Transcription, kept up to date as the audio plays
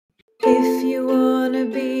If you wanna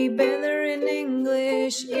be better in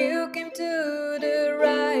English, you came to the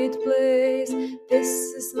right place. This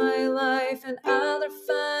is my life and other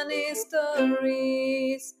funny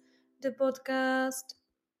stories. The podcast.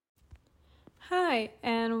 Hi,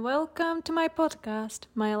 and welcome to my podcast,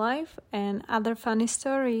 My Life and Other Funny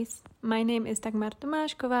Stories. My name is Dagmar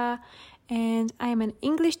Tomášková, and I am an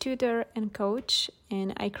English tutor and coach,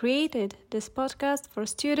 and I created this podcast for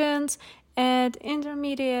students at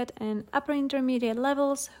intermediate and upper intermediate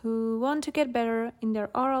levels who want to get better in their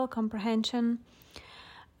oral comprehension.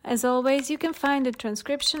 As always, you can find the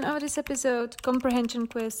transcription of this episode, comprehension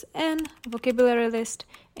quiz, and vocabulary list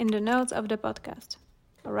in the notes of the podcast.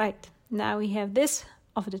 All right, now we have this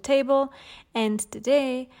off the table, and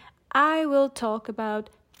today I will talk about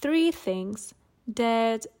 3 things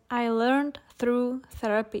that I learned through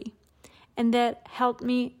therapy and that helped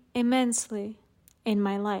me immensely in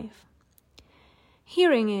my life.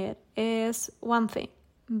 Hearing it is one thing,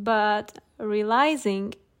 but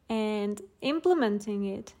realizing and implementing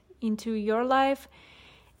it into your life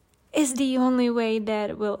is the only way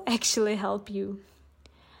that will actually help you.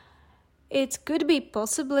 It could be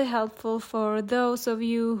possibly helpful for those of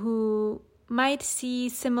you who might see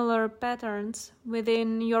similar patterns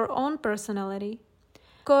within your own personality.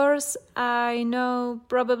 Of course, I know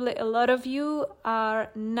probably a lot of you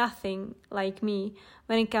are nothing like me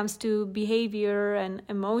when it comes to behavior and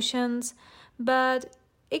emotions, but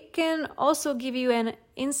it can also give you an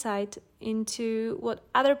insight into what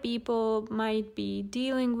other people might be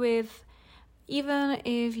dealing with, even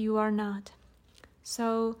if you are not.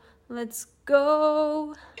 So let's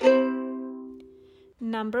go!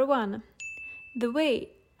 Number 1. The way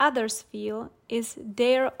others feel is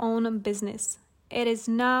their own business. It is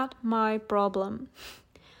not my problem.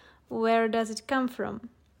 Where does it come from?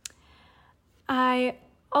 I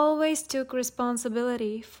always took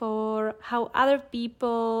responsibility for how other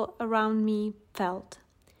people around me felt.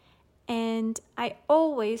 And I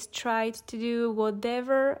always tried to do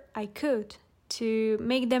whatever I could to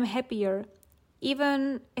make them happier,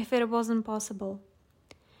 even if it wasn't possible.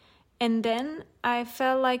 And then I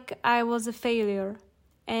felt like I was a failure,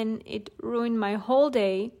 and it ruined my whole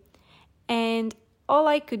day, and all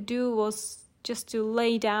I could do was just to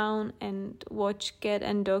lay down and watch cat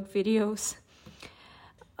and dog videos.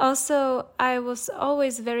 Also, I was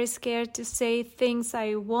always very scared to say things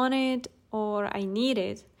I wanted or I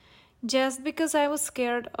needed, just because I was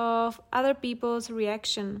scared of other people's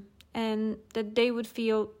reaction and that they would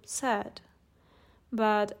feel sad.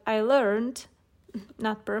 But I learned,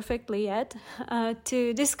 not perfectly yet,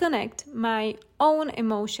 to disconnect my own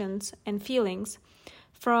emotions and feelings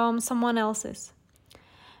from someone else's.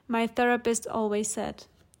 My therapist always said,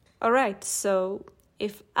 all right, so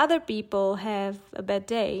if other people have a bad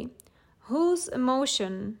day, whose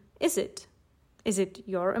emotion is it? Is it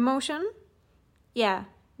your emotion? Yeah,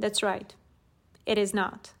 that's right. It is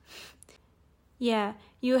not. Yeah,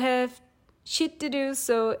 you have shit to do,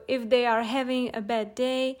 so if they are having a bad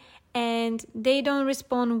day and they don't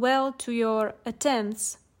respond well to your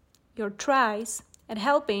attempts, your tries at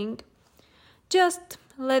helping, just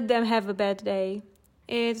let them have a bad day.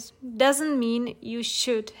 It doesn't mean you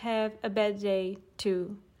should have a bad day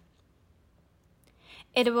too.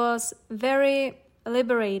 It was very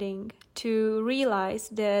liberating to realize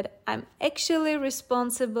that I'm actually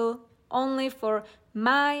responsible only for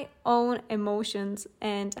my own emotions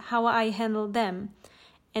and how I handle them,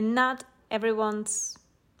 and not everyone's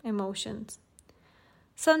emotions.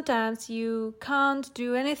 Sometimes you can't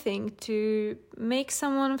do anything to make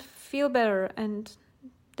someone feel better, and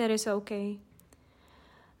that is okay.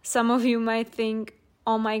 Some of you might think,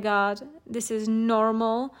 oh my God, this is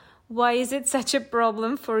normal. Why is it such a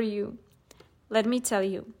problem for you? Let me tell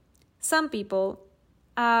you, some people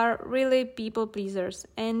are really people pleasers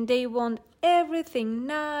and they want everything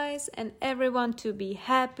nice and everyone to be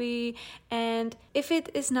happy, and if it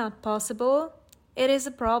is not possible, it is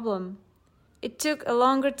a problem. It took a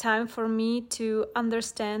longer time for me to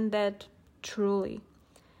understand that truly.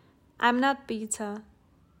 I'm not pizza.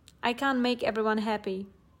 I can't make everyone happy.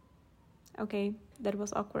 Okay, that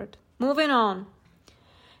was awkward. Moving on.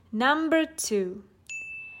 Number 2.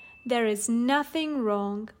 There is nothing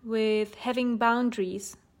wrong with having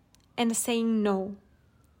boundaries and saying no.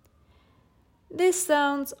 This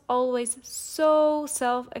sounds always so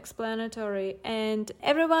self-explanatory, and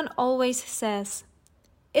everyone always says,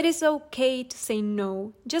 it is okay to say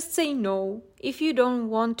no. Just say no if you don't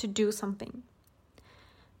want to do something.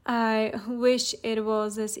 I wish it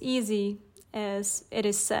was as easy as it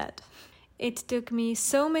is said. It took me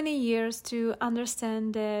so many years to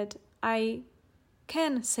understand that I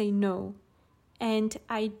can say no and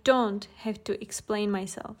I don't have to explain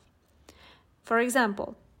myself. For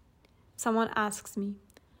example, someone asks me,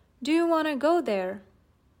 "Do you want to go there?"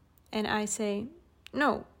 And I say,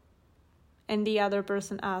 "No." And the other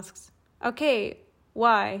person asks, "Okay,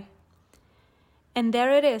 why?" And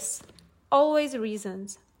there it is. Always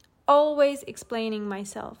reasons. Always explaining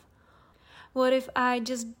myself. What if I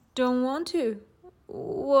just don't want to?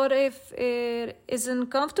 What if it isn't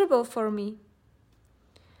comfortable for me?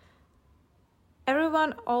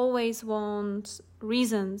 Everyone always wants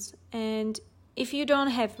reasons, and if you don't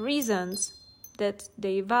have reasons that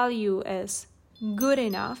they value as good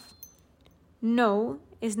enough, no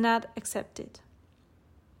is not accepted.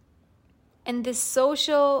 And this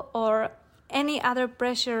social or any other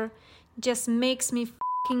pressure just makes me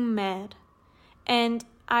fucking mad. And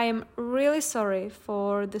I am really sorry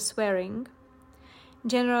for the swearing.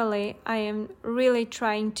 Generally, I am really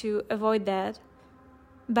trying to avoid that,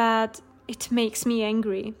 but it makes me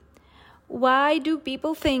angry. Why do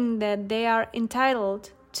people think that they are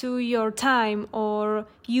entitled to your time or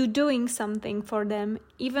you doing something for them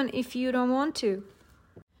even if you don't want to?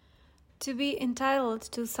 To be entitled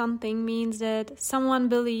to something means that someone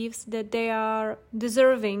believes that they are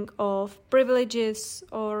deserving of privileges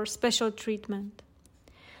or special treatment.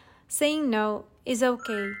 Saying no is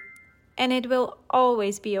okay, and it will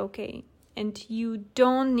always be okay, and you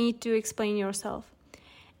don't need to explain yourself.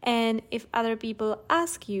 And if other people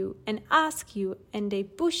ask you and they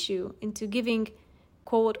push you into giving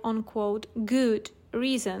quote unquote good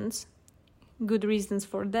reasons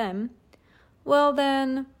for them, well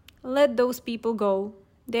then let those people go.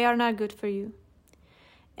 They are not good for you.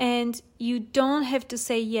 And you don't have to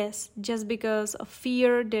say yes just because of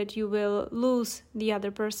fear that you will lose the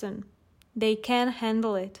other person. They can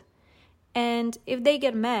handle it. And if they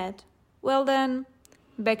get mad, well then,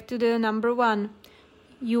 back to the number one.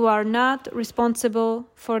 You are not responsible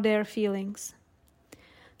for their feelings.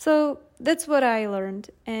 So that's what I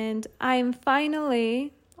learned. And I'm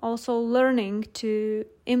finally also learning to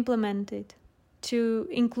implement it, to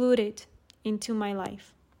include it into my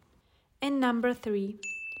life. And number 3,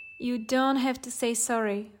 you don't have to say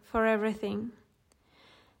sorry for everything.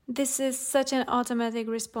 This is such an automatic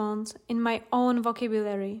response in my own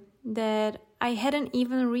vocabulary that I hadn't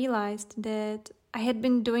even realized that I had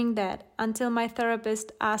been doing that until my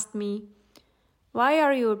therapist asked me, "Why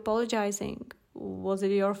are you apologizing? Was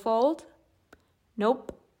it your fault?"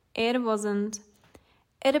 Nope, it wasn't.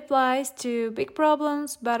 It applies to big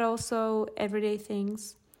problems, but also everyday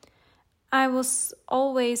things. I was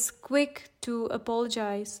always quick to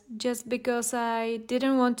apologize just because I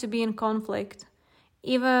didn't want to be in conflict,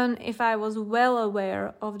 even if I was well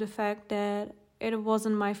aware of the fact that it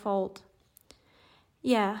wasn't my fault.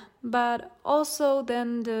 Yeah, but also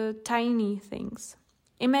then the tiny things.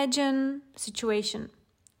 Imagine situation.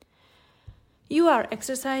 You are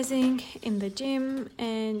exercising in the gym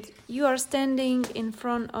and you are standing in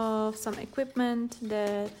front of some equipment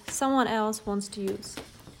that someone else wants to use.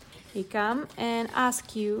 They come and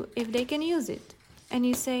ask you if they can use it. And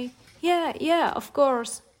you say, yeah, of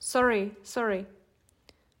course. Sorry.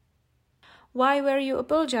 Why were you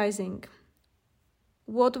apologizing?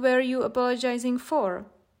 What were you apologizing for?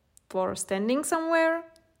 For standing somewhere?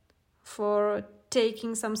 For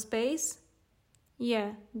taking some space?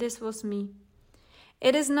 Yeah, this was me.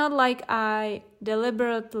 It is not like I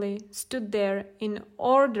deliberately stood there in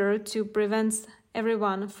order to prevent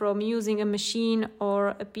everyone from using a machine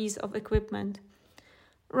or a piece of equipment.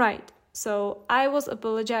 Right, so I was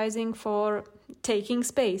apologizing for taking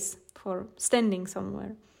space, for standing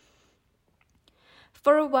somewhere.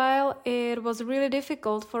 For a while, it was really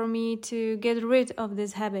difficult for me to get rid of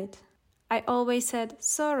this habit. I always said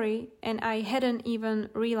sorry, and I hadn't even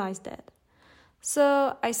realized that.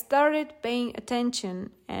 So I started paying attention,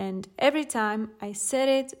 and every time I said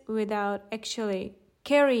it without actually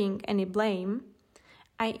carrying any blame,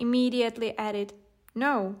 I immediately added,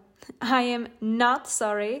 "No, I am not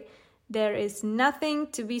sorry. There is nothing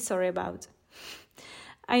to be sorry about."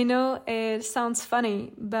 I know it sounds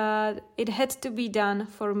funny, but it had to be done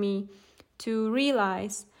for me to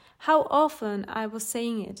realize how often I was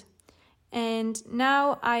saying it. And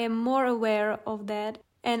now I am more aware of that,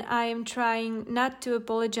 and I am trying not to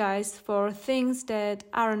apologize for things that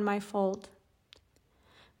aren't my fault.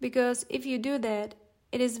 Because if you do that,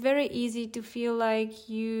 it is very easy to feel like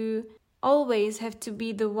you always have to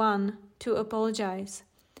be the one to apologize,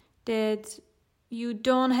 that you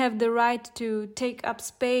don't have the right to take up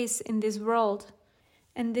space in this world.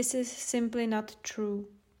 And this is simply not true.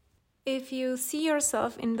 If you see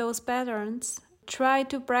yourself in those patterns, try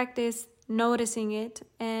to practice noticing it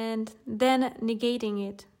and then negating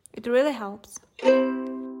it. It really helps.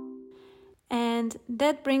 And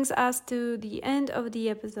that brings us to the end of the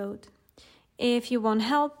episode. If you want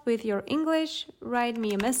help with your English, write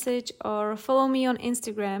me a message or follow me on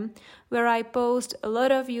Instagram, where I post a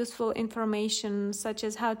lot of useful information such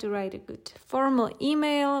as how to write a good formal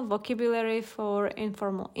email, vocabulary for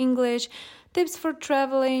informal English, tips for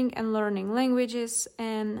traveling and learning languages,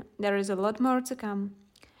 and there is a lot more to come.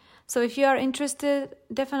 So if you are interested,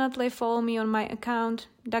 definitely follow me on my account,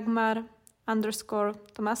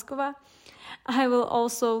 Dagmar_Tomaskova. I will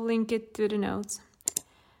also link it to the notes.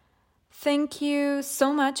 Thank you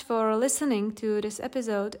so much for listening to this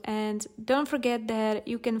episode, and don't forget that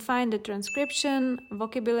you can find the transcription,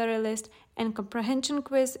 vocabulary list, and comprehension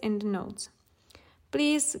quiz in the notes.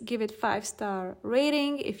 Please give it 5-star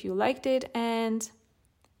rating if you liked it, and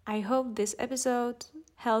I hope this episode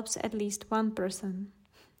helps at least one person.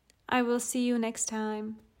 I will see you next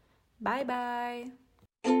time. Bye bye.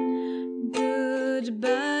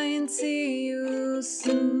 Goodbye and see you soon.